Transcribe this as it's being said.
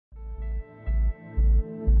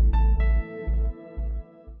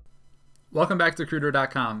Welcome back to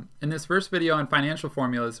Cruder.com. In this first video on financial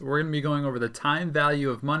formulas, we're going to be going over the time value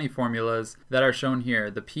of money formulas that are shown here.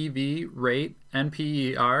 The PV, rate,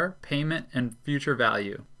 NPER, payment, and future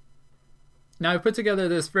value. Now I put together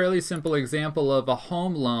this fairly simple example of a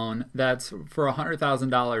home loan that's for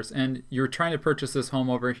 $100,000 and you're trying to purchase this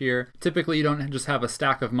home over here. Typically you don't just have a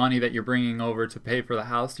stack of money that you're bringing over to pay for the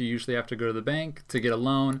house. You usually have to go to the bank to get a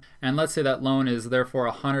loan, and let's say that loan is therefore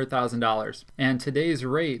 $100,000 and today's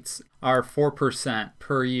rates are 4%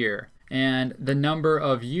 per year. And the number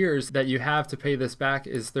of years that you have to pay this back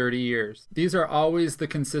is 30 years. These are always the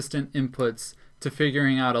consistent inputs to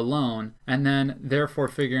figuring out a loan, and then therefore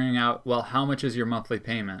figuring out, well, how much is your monthly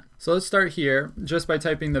payment? So let's start here just by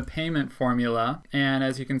typing the payment formula, and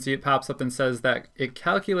as you can see it pops up and says that it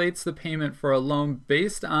calculates the payment for a loan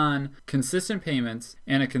based on consistent payments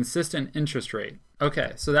and a consistent interest rate.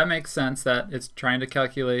 Okay, so that makes sense that it's trying to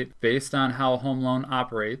calculate based on how a home loan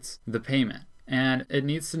operates the payment. And it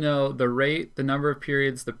needs to know the rate, the number of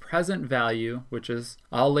periods, the present value, which is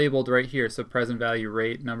all labeled right here. So present value,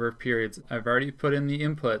 rate, number of periods. I've already put in the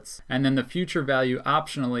inputs. And then the future value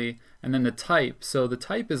optionally, and then the type. So the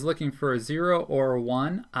type is looking for a 0 or a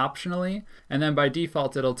 1 optionally, and then by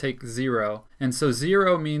default it'll take 0. And so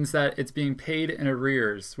 0 means that it's being paid in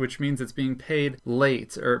arrears, which means it's being paid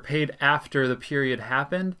late or paid after the period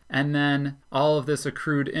happened, and then all of this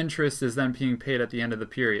accrued interest is then being paid at the end of the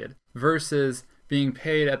period, versus being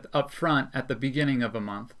paid up front at the beginning of a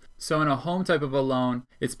month. So in a home type of a loan,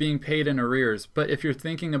 it's being paid in arrears. But if you're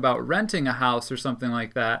thinking about renting a house or something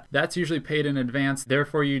like that, that's usually paid in advance.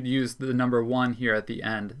 Therefore, you'd use the number 1 here at the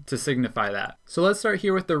end to signify that. So let's start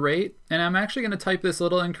here with the rate. And I'm actually going to type this a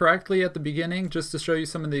little incorrectly at the beginning just to show you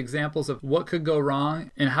some of the examples of what could go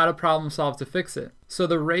wrong and how to problem solve to fix it. So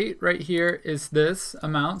the rate right here is this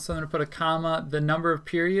amount. So I'm going to put a comma. The number of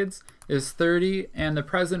periods is 30, and the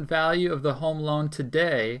present value of the home loan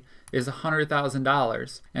today is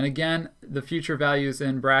 $100,000. And again, the future value is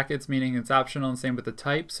in brackets, meaning it's optional, and same with the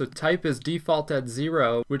type. So type is default at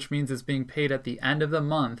 0, which means it's being paid at the end of the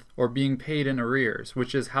month or being paid in arrears,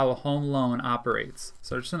 which is how a home loan operates.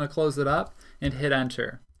 So I'm just going to close it up and hit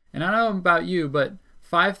enter. And I don't know about you, but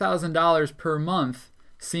 $5,000 per month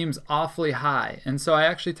seems awfully high. And so I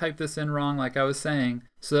actually typed this in wrong, like I was saying,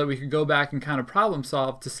 so that we could go back and kind of problem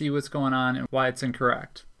solve to see what's going on and why it's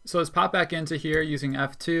incorrect. So let's pop back into here using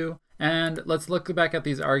F2, and let's look back at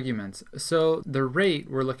these arguments. So the rate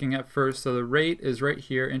we're looking at first, so the rate is right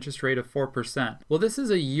here, interest rate of 4%. Well, this is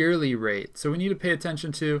a yearly rate, so we need to pay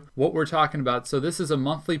attention to what we're talking about. So this is a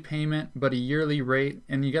monthly payment, but a yearly rate,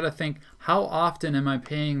 and you got to think, how often am I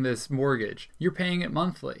paying this mortgage? You're paying it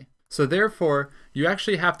monthly. So therefore, you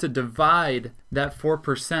actually have to divide that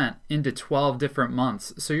 4% into 12 different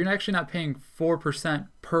months. So you're actually not paying 4%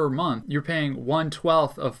 per month. You're paying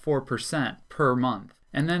 1/12 of 4% per month.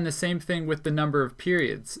 And then the same thing with the number of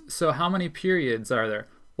periods. So how many periods are there?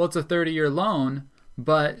 Well, it's a 30-year loan,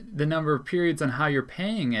 but the number of periods and how you're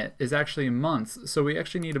paying it is actually months. So we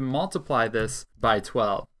actually need to multiply this by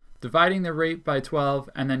 12. Dividing the rate by 12,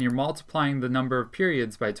 and then you're multiplying the number of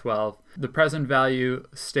periods by 12. The present value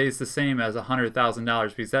stays the same as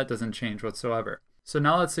 $100,000 because that doesn't change whatsoever. So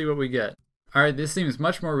now let's see what we get. All right, this seems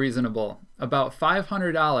much more reasonable. About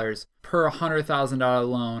 $500 per $100,000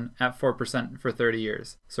 loan at 4% for 30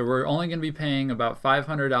 years. So we're only going to be paying about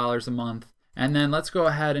 $500 a month. And then let's go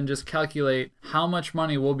ahead and just calculate how much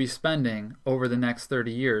money we'll be spending over the next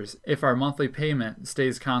 30 years if our monthly payment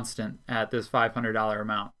stays constant at this $500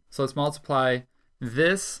 amount. So let's multiply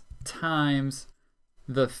this times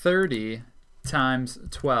the 30 times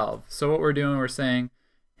 12. So what we're doing, we're saying,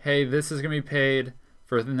 hey, this is going to be paid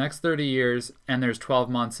for the next 30 years, and there's 12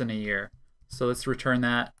 months in a year. So let's return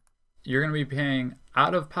that. You're going to be paying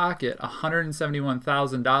out of pocket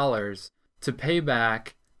 $171,000 to pay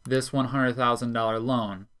back this $100,000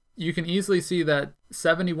 loan. You can easily see that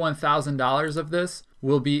 $71,000 of this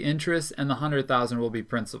will be interest and the $100,000 will be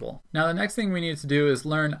principal. Now the next thing we need to do is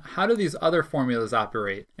learn how do these other formulas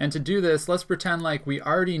operate. And to do this, let's pretend like we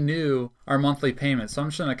already knew our monthly payment. So I'm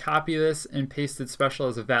just going to copy this and paste it special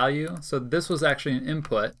as a value. So this was actually an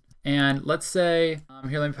input. And let's say,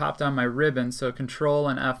 here let me pop down my ribbon. So Control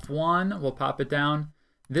and F1 will pop it down.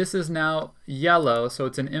 This is now yellow, so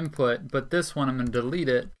it's an input, but this one I'm going to delete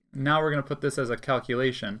it. Now we're going to put this as a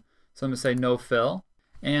calculation. So I'm going to say no fill.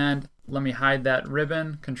 And let me hide that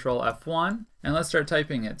ribbon, Control F1, and let's start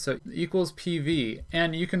typing it. So equals PV.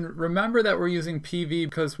 And you can remember that we're using PV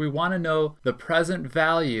because we want to know the present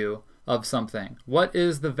value of something. What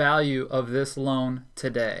is the value of this loan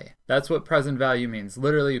today? That's what present value means,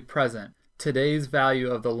 literally present. Today's value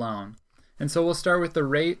of the loan. And so we'll start with the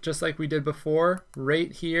rate just like we did before,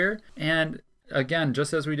 rate here. And again,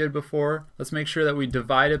 just as we did before, let's make sure that we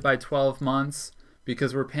divide it by 12 months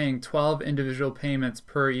because we're paying 12 individual payments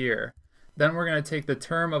per year. Then we're going to take the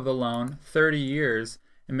term of the loan, 30 years,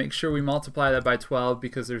 and make sure we multiply that by 12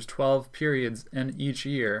 because there's 12 periods in each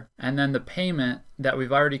year. And then the payment that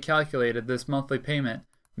we've already calculated, this monthly payment,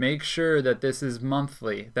 make sure that this is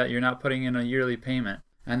monthly, that you're not putting in a yearly payment.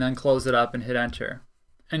 And then close it up and hit enter.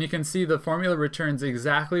 And you can see the formula returns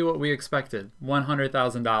exactly what we expected,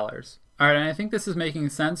 $100,000. All right, and I think this is making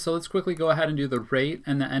sense, so let's quickly go ahead and do the rate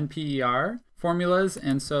and the NPER formulas.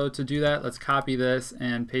 And so to do that, let's copy this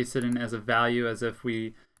and paste it in as a value as if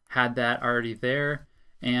we had that already there.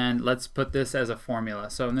 And let's put this as a formula.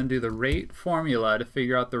 So I'm going to do the rate formula to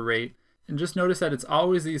figure out the rate. And just notice that it's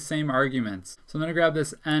always these same arguments. So I'm going to grab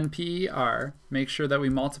this NPER, make sure that we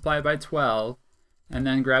multiply it by 12, and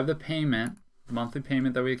then grab the payment, the monthly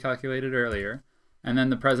payment that we calculated earlier, and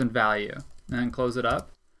then the present value. And then close it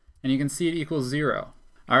up. And you can see it equals 0.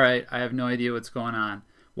 All right, I have no idea what's going on.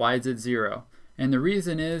 Why is it 0? And the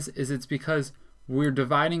reason is it's because we're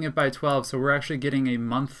dividing it by 12, so we're actually getting a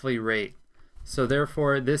monthly rate. So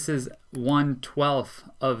therefore, this is 1/12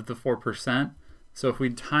 of the 4%. So if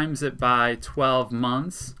we times it by 12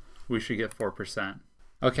 months, we should get 4%.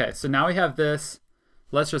 Okay, so now we have this.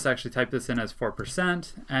 Let's just actually type this in as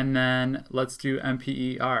 4%, and then let's do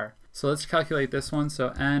NPER. So let's calculate this one. So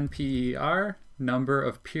NPER, number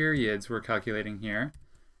of periods we're calculating here.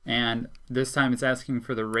 And this time it's asking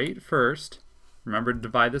for the rate first. Remember to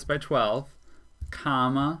divide this by 12,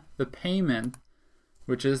 comma, the payment,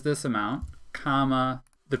 which is this amount, comma,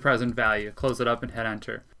 the present value. Close it up and hit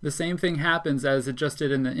enter. The same thing happens as it just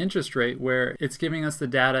did in the interest rate where it's giving us the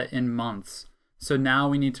data in months. So now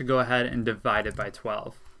we need to go ahead and divide it by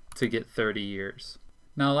 12 to get 30 years.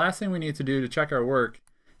 Now the last thing we need to do to check our work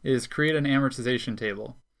is create an amortization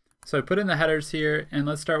table. So I put in the headers here, and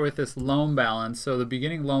let's start with this loan balance. So the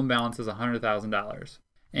beginning loan balance is $100,000.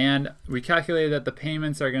 And we calculated that the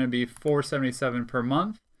payments are going to be $477 per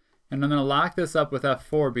month. And I'm going to lock this up with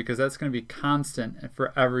F4 because that's going to be constant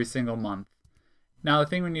for every single month. Now the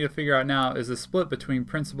thing we need to figure out now is the split between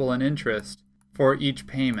principal and interest for each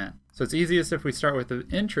payment. So it's easiest if we start with the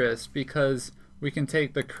interest because we can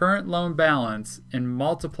take the current loan balance and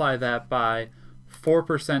multiply that by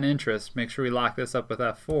 4% interest. Make sure we lock this up with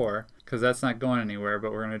F4 because that's not going anywhere,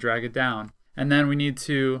 but we're going to drag it down. And then we need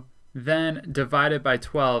to then divide it by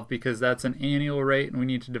 12 because that's an annual rate and we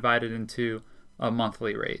need to divide it into a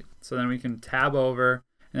monthly rate. So then we can tab over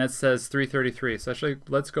and that says 333. So actually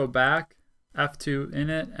let's go back, F2 in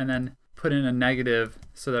it, and then put in a negative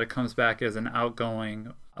so that it comes back as an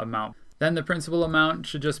outgoing amount. Then the principal amount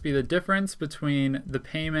should just be the difference between the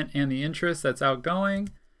payment and the interest that's outgoing,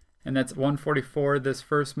 and that's $144 this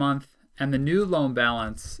first month. And the new loan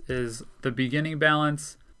balance is the beginning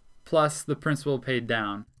balance plus the principal paid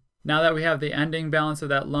down. Now that we have the ending balance of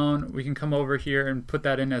that loan, we can come over here and put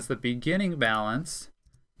that in as the beginning balance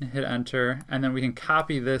and hit enter, and then we can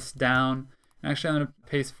copy this down. And actually I'm going to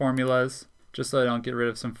paste formulas just so I don't get rid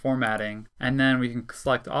of some formatting, and then we can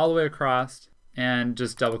select all the way across and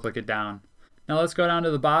just double click it down. Now let's go down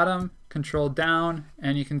to the bottom, control down,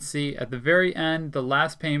 and you can see at the very end the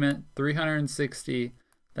last payment, $360,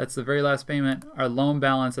 that's the very last payment. Our loan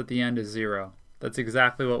balance at the end is 0. That's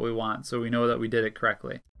exactly what we want, so we know that we did it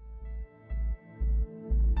correctly.